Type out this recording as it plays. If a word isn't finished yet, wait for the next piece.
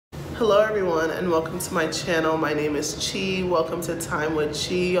Hello everyone and welcome to my channel. My name is Chi. Welcome to Time with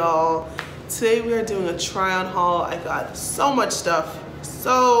Chi, y'all. Today we are doing a try on haul. I got so much stuff.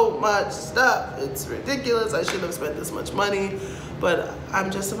 It's ridiculous. I shouldn't have spent this much money, but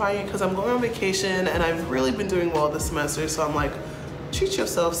I'm justifying it because I'm going on vacation and I've really been doing well this semester. So I'm like, treat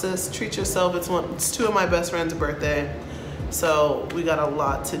yourself, sis. Treat yourself. It's two of my best friends' birthday. So we got a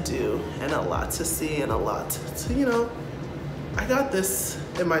lot to do and a lot to see and a lot to, you know, I got this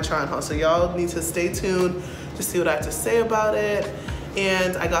in my try on haul. So y'all need to stay tuned to see what I have to say about it.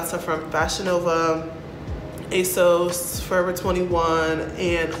 And I got stuff from Fashion Nova, Asos, Forever 21,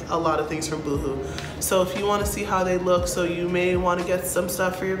 and a lot of things from Boohoo. So if you want to see how they look, so you may want to get some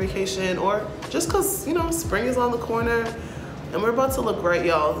stuff for your vacation, or just because, you know, spring is on the corner and we're about to look right,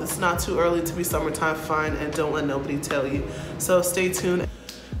 y'all. It's not too early to be summertime fine, and don't let nobody tell you. So stay tuned.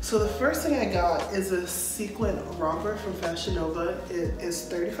 So the first thing I got is a sequin romper from Fashion Nova. It is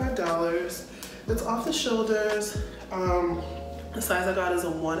 $35. It's off the shoulders. The size I got is a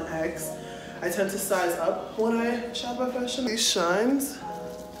 1X. I tend to size up when I shop at Fashion. These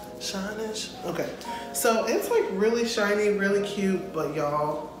shinish. Okay, so it's like really shiny, really cute, but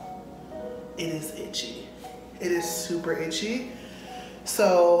y'all, it is itchy. It is super itchy.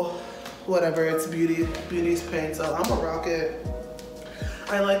 So whatever, it's beauty's pain. So I'm gonna rock it.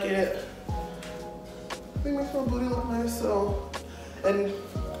 I like it. I think it makes my booty look nice. So, and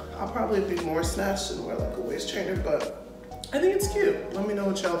I'll probably be more snatched and wear like a waist trainer, but I think it's cute. Let me know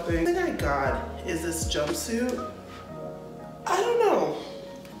what y'all think. The thing I got is this jumpsuit. I don't know.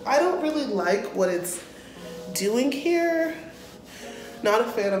 I don't really like what it's doing here. Not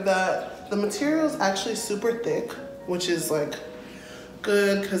a fan of that. The material is actually super thick, which is like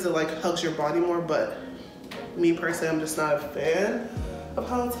good because it like hugs your body more, but me personally, I'm just not a fan of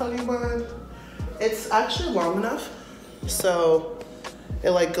how it's hugging mine. It's actually long enough, so it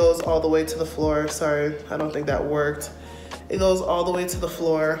like goes all the way to the floor. Sorry, I don't think that worked. It goes all the way to the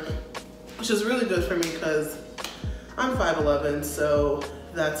floor, which is really good for me because I'm 5'11", so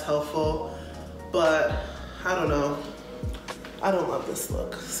that's helpful. But I don't know. I don't love this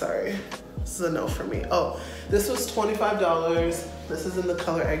look, sorry. This is a no for me. Oh, this was $25. This is in the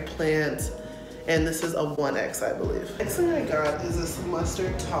color eggplant, and this is a 1X, I believe. Next thing I got is this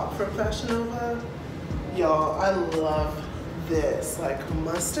mustard top from Fashion Nova. Y'all, I love this. Like,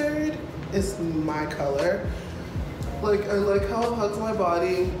 mustard is my color. Like, I like how it hugs my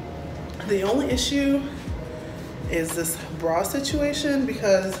body. The only issue is this bra situation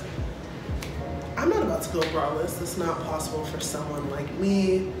because I'm not about to go braless. It's not possible for someone like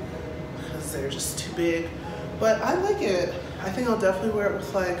me because they're just too big. But I like it. I think I'll definitely wear it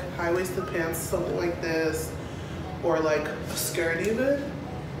with like high-waisted pants, something like this, or like a skirt even.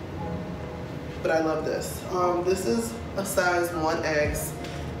 But I love this. This is a size 1X.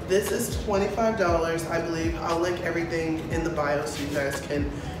 This is $25, I believe. I'll link everything in the bio so you guys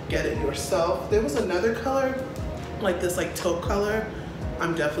can get it yourself. There was another color, like this like taupe color.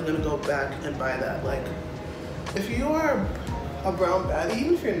 I'm definitely gonna go back and buy that. Like, if you are a brown baddie,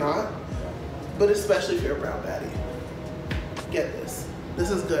 even if you're not, but especially if you're a brown baddie, get this.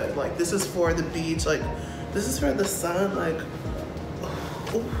 This is good. Like, this is for the beach. Like, this is for the sun. Like,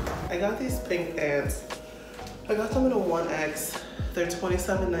 oh. I got these pink pants. I got them in a 1X. They're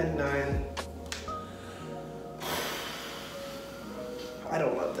 $27.99. I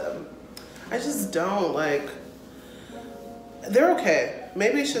don't love them. I just don't. Like, they're okay.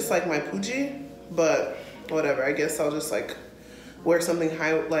 Maybe it's just like my Pooji, but whatever. I guess I'll just like wear something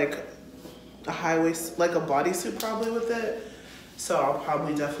high, like a high waist, like a bodysuit probably with it. So I'll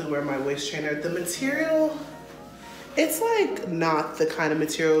probably definitely wear my waist trainer. The material, it's like not the kind of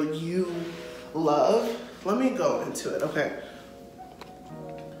material you love. Let me go into it, okay.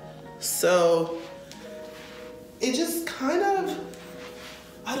 So it just kind of,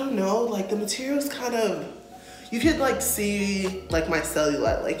 I don't know, like the material's kind of, you can like see like my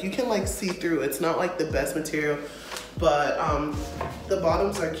cellulite, like you can like see through. It's not like the best material, but the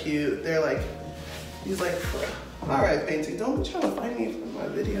bottoms are cute. They're like, he's like, all right, painting, don't be trying to find me from my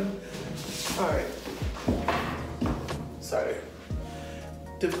video. All right, sorry,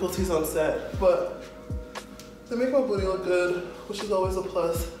 difficulties on set, but they make my booty look good, which is always a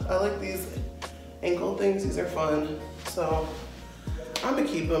plus. I like these ankle things, these are fun. So I'm gonna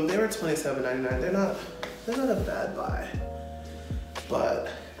keep them. They were $27.99. They're not a bad buy, but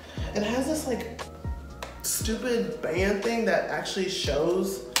it has this like stupid band thing that actually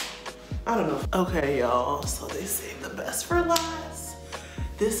shows. I don't know. Okay, y'all, so they saved the best for last.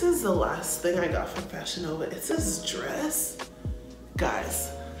 This is the last thing I got from Fashion Nova. It's this dress.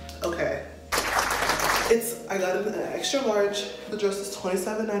 Guys, okay. I got an extra large. The dress is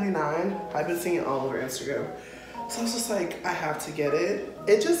 $27.99. I've been seeing it all over Instagram. So I was just like, I have to get it.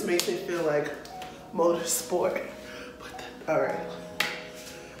 It just makes me feel like motorsport. All right.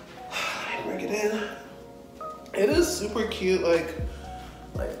 Bring it in. It is super cute. Like,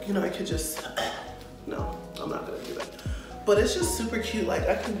 you know, I could just, no, I'm not gonna do that. But it's just super cute. Like,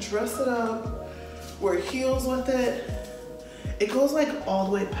 I can dress it up, wear heels with it. It goes like all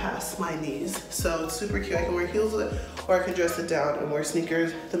the way past my knees. So it's super cute. I can wear heels with it, or I can dress it down and wear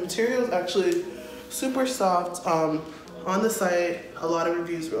sneakers. The material is actually super soft. On the site, a lot of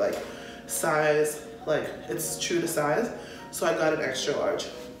reviews were like size, like it's true to size. So I got an extra large.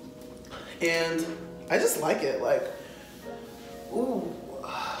 And I just like it, like, ooh,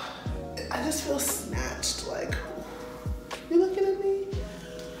 I just feel snatched, like, you looking at me?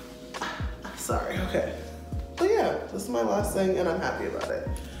 Sorry, okay. But yeah, this is my last thing and I'm happy about it.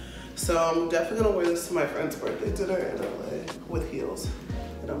 So I'm definitely gonna wear this to my friend's birthday dinner in LA with heels,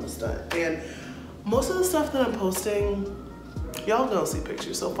 and I'm just done. And most of the stuff that I'm posting, y'all gonna see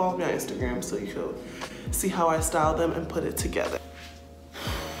pictures, so follow me on Instagram so you can see how I style them and put it together.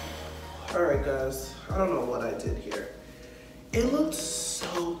 All right, guys, I don't know what I did here. It looked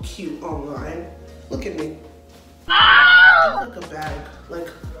so cute online. Look at me. I look like a bag, like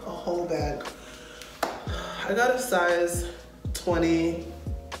a whole bag. I got a size 20,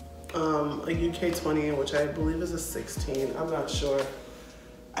 a UK 20, which I believe is a 16. I'm not sure.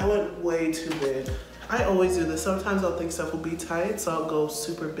 I went way too big. I always do this. Sometimes I'll think stuff will be tight, so I'll go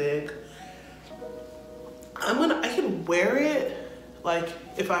super big. I can wear it like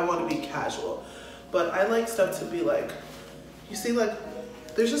if I want to be casual, but I like stuff to be like, you see, like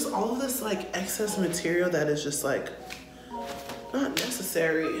there's just all of this like excess material that is just like not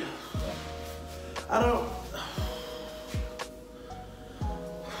necessary. I'm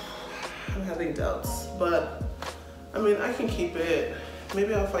having doubts, but I mean, I can keep it.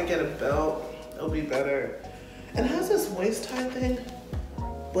 Maybe if I get a belt, it'll be better. And it has this waist tie thing,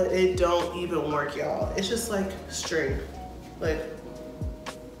 but it don't even work, y'all. It's just like string, like,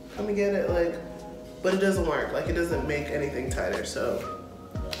 come and get it, like, but it doesn't work. Like, it doesn't make anything tighter. So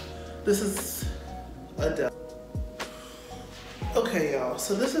this is a dub. Okay, y'all,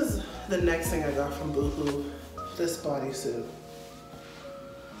 so this is the next thing I got from Boohoo, this bodysuit.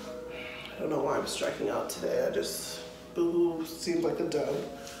 I don't know why I'm striking out today. Boohoo seems like a dub.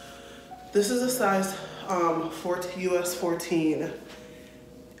 This is a size US 14.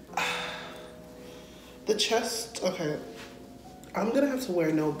 The chest, okay. I'm gonna have to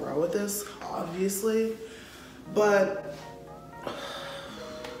wear no bra with this, obviously, but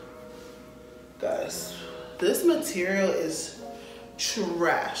guys, this material is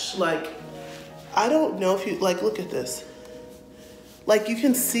trash. Like, I don't know if you, like, look at this. Like, you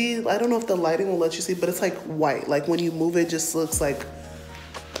can see, I don't know if the lighting will let you see, but it's like white. Like, when you move it, just looks like,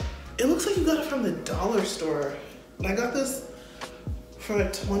 it looks like you got it from the dollar store. And I got this for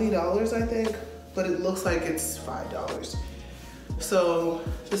like $20, I think, but it looks like it's $5. So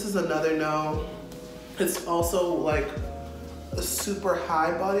this is another no. It's also like a super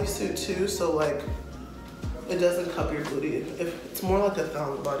high bodysuit too, so like it doesn't cup your booty. It's more like a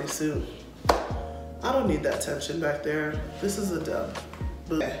thong bodysuit. I don't need that tension back there. This is a dub.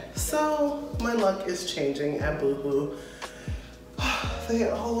 So my luck is changing at Boohoo. They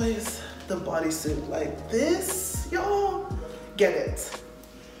always, the bodysuit like this, y'all, get it.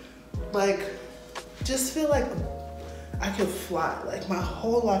 Like, just feel like I can fly. Like, my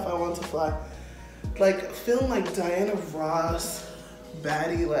whole life I want to fly. Like, feeling like Diana Ross,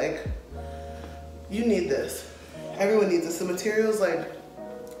 baddie, like, you need this. Everyone needs this. The material's like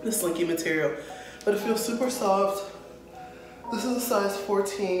the slinky material, but it feels super soft. This is a size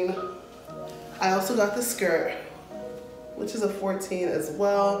 14. I also got the skirt, which is a 14 as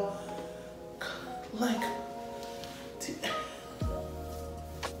well. Like, do you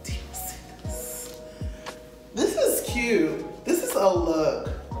see this? This is cute. This is a look.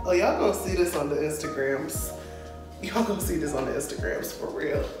 Oh, y'all gonna see this on the Instagrams. Y'all gonna see this on the Instagrams for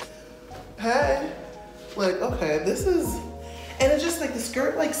real. Hey, like, okay, this is, and it's just like the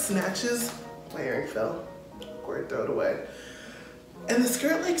skirt like snatches, my earring fell, or throw it away. And the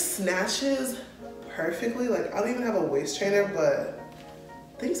skirt like snatches perfectly. Like, I don't even have a waist trainer, but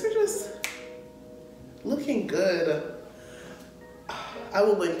things are just looking good. I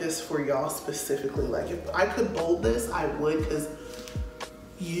will link this for y'all specifically. Like, if I could bold this, I would, because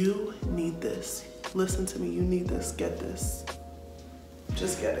you need this. Listen to me, you need this, get this.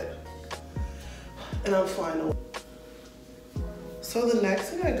 Just get it. And I'm flying away. So the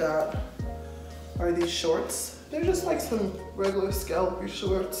next thing I got are these shorts. They're just like some regular scallopy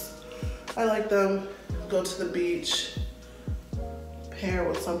shorts. I like them. Go to the beach, pair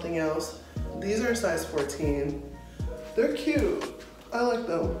with something else. These are size 14. They're cute. I like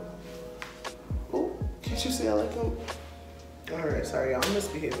them. Oh, can't you see I like them? All right, sorry, y'all, I'm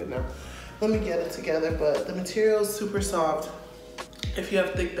misbehaving now. Let me get it together, but the material is super soft. If you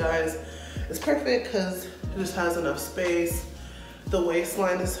have thick thighs, it's perfect because it just has enough space. The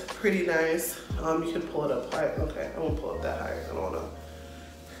waistline is pretty nice. You can pull it up high. Okay, I won't pull it that high. I don't wanna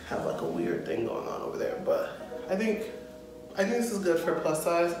have like a weird thing going on over there, but I think this is good for plus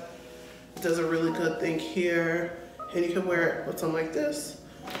size. It does a really good thing here, and you can wear it with something like this,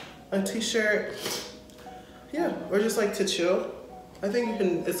 a t-shirt, yeah, or just like to chill. I think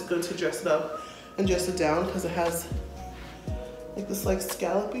it's good to dress it up and dress it down because it has like this like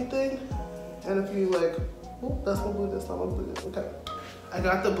scallopy thing, and if you like, oh, that's my blue, that's not my blue. Okay, I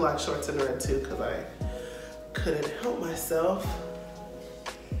got the black shorts in red too because I couldn't help myself.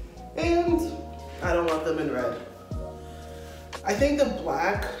 And I don't want them in red. I think the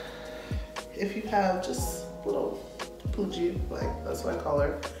black, if you have just little Poochie, like that's what I call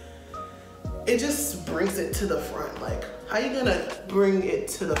her, it just brings it to the front. Like, how you gonna bring it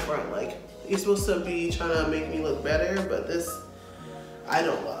to the front? Like, you're supposed to be trying to make me look better, but this, I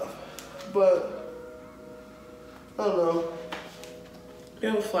don't love. But, I don't know. You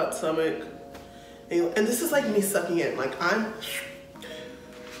have a flat stomach. And this is like me sucking in. Like, I'm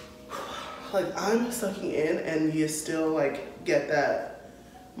sucking in and you still like get that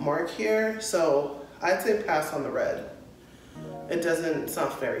mark here. So I'd say pass on the red. It's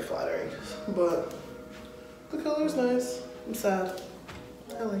not very flattering, but the color's nice. I'm sad.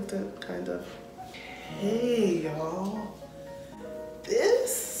 I liked it, kind of. Hey y'all,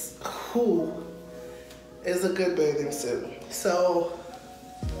 this is a good bathing suit. So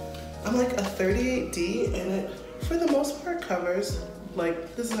I'm like a 38D and it, for the most part, covers.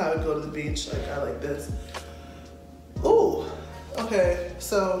 Like, this is how I go to the beach. Like, I like this. Ooh, okay.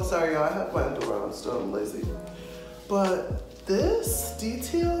 So, sorry y'all, I have my underwear on still, I'm lazy. But this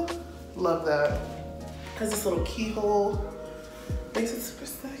detail, love that. Has this little keyhole, makes it super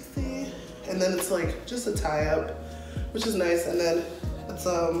sexy. And then it's like, just a tie up, which is nice. And then it's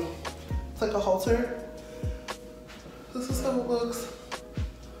like a halter. This is how it looks,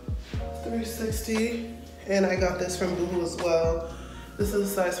 360. And I got this from Boohoo as well. This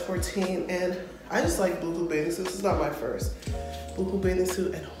is a size 14, and I just like Boohoo bathing suits. This is not my first Boohoo bathing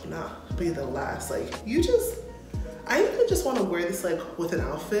suit, and it will not be the last. Like, I even just want to wear this like with an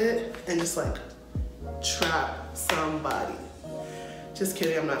outfit and just like trap somebody. Just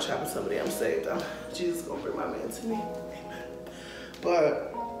kidding, I'm not trapping somebody, I'm saved. Jesus is gonna bring my man to me, amen.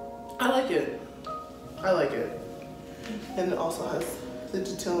 But I like it, And it also has the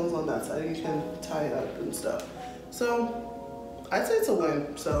details on that side. You can tie it up and stuff. So I'd say it's a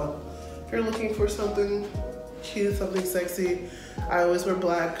win. So if you're looking for something cute, something sexy, I always wear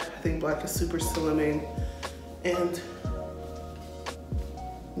black. I think black is super slimming, and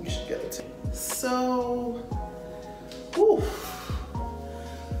you should get it too. So, ooh,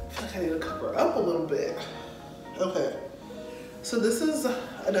 I feel like I need to cover up a little bit. Okay, so this is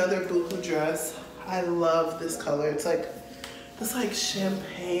another Boohoo dress. I love this color. It's like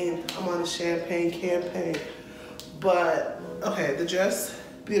champagne. I'm on a champagne campaign. But, okay, the dress,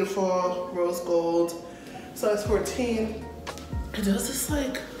 beautiful, rose gold, size 14. It does this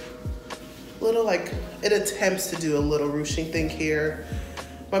like, little like, it attempts to do a little ruching thing here.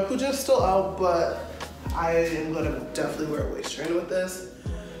 My puja is still out, but I am gonna definitely wear a waist trainer with this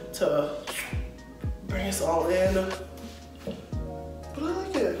to bring us all in. But I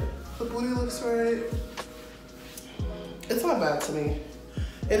like it. The booty looks right. It's not bad to me.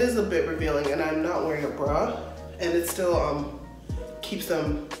 It is a bit revealing, and I'm not wearing a bra. And it still keeps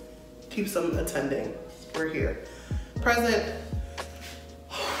them attending. We're here. Present,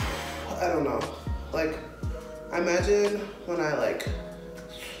 I don't know. Like, I imagine when I like,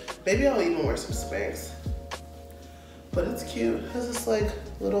 maybe I'll even wear some Spanx. But it's cute. It has this like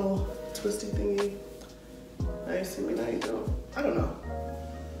little twisty thingy. Now you see me, now you don't. I don't know.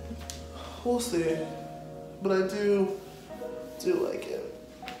 We'll see. But I do like it.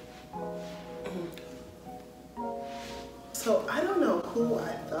 So I don't know who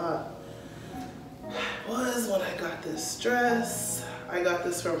I thought I was when I got this dress. I got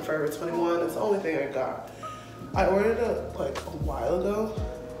this from Forever 21. It's the only thing I got. I ordered it like a while ago,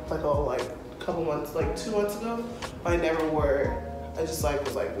 like a couple months, like 2 months ago. But I never wore it. I just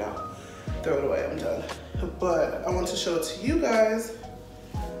was like, no, throw it away, I'm done. But I want to show it to you guys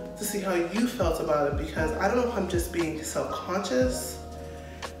to see how you felt about it, because I don't know if I'm just being self-conscious.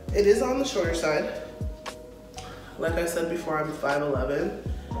 It is on the shorter side. Like I said before, I'm 5'11",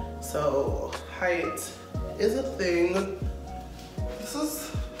 So height is a thing. This is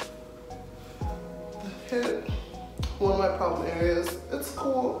one of my problem areas. It's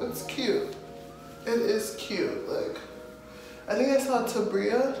cool, it's cute. It is cute. Like, I think I saw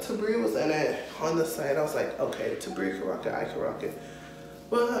Tabria was in it on the site. I was like, okay, Tabria can rock it, I can rock it.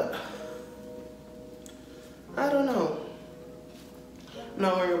 But I don't know. I'm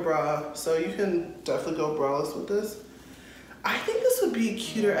not wearing a bra, so you can definitely go braless with this. I think this would be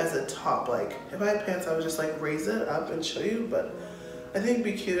cuter as a top. Like, if I had pants, I would just like raise it up and show you, but I think it'd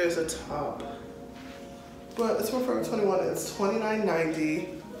be cuter as a top. But it's for Forever 21, it's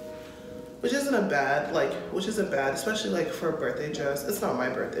 $29.90, which isn't bad, especially like for a birthday dress. It's not my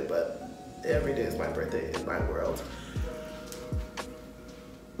birthday, but every day is my birthday in my world.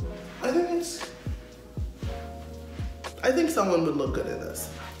 I think someone would look good in this.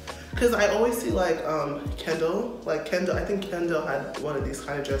 Cause I always see like Kendall, I think Kendall had one of these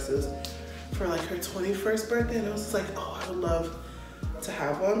kind of dresses for like her 21st birthday, and I was just like, oh, I would love to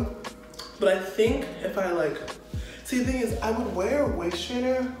have one. But I think if I like, see, the thing is, I would wear a waist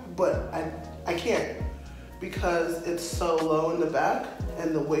trainer, but I can't because it's so low in the back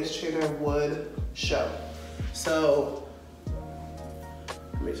and the waist trainer would show. So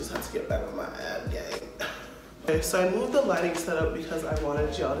I may just have to get back on my ab game. Okay, so I moved the lighting setup because I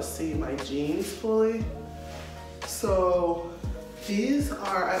wanted y'all to see my jeans fully. So these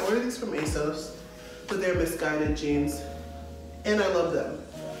are, I ordered these from Asos, but they're misguided jeans, and I love them.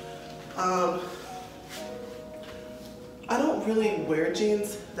 I don't really wear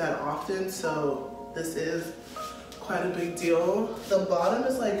jeans that often, so this is quite a big deal. The bottom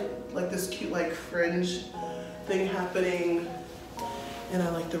is like this cute like fringe thing happening, and I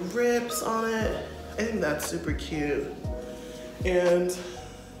like the rips on it. I think that's super cute. And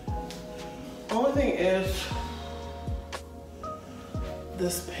only thing is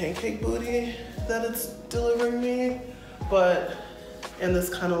this pancake booty that it's delivering me, but in this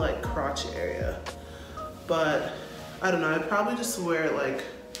kind of like crotch area. But I don't know, I'd probably just wear it like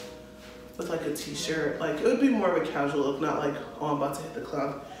with like a t-shirt. Like, it would be more of a casual look, not like, oh, I'm about to hit the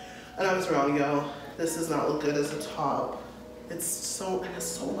club. And I was wrong, y'all. This does not look good as a top. It has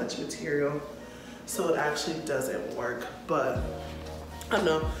so much material, so it actually doesn't work. But I don't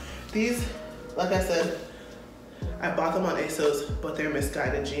know. These, like I said, I bought them on Asos, but they're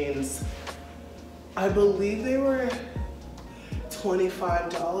misguided jeans. I believe they were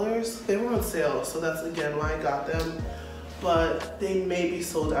 $25. They were on sale, so that's again why I got them. But they may be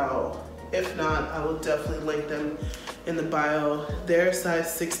sold out. If not, I will definitely link them in the bio. They're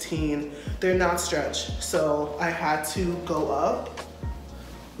size 16. They're not stretch, so I had to go up.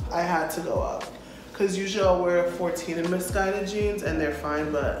 Because usually I'll wear a 14 in misguided jeans and they're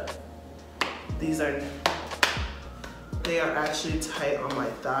fine, but they are actually tight on my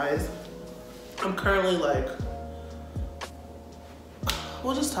thighs. I'm currently like,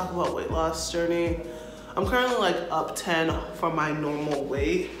 we'll just talk about weight loss journey. I'm currently like up 10 from my normal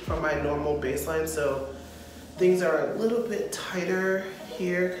weight, from my normal baseline. So things are a little bit tighter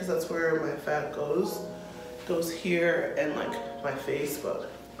here because that's where my fat goes here and like my face.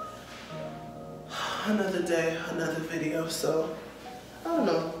 But another day, another video. So I don't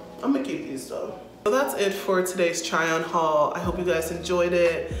know, I'm gonna keep these though. So that's it for today's try on haul. I hope you guys enjoyed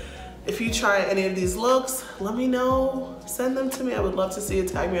it. If you try any of these looks, let me know. Send them to me. I would love to see it.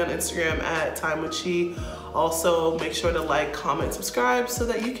 Tag me on Instagram at @timewithchi. Also, make sure to like, comment, subscribe so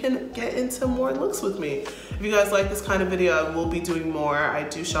that you can get into more looks with me. If you guys like this kind of video, I will be doing more. I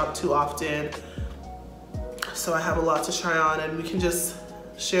do shop too often, so I have a lot to try on, and we can just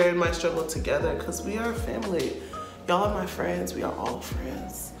share in my struggle together because we are family. Y'all are my friends. We are all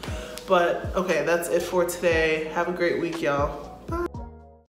friends. But okay, that's it for today. Have a great week, y'all.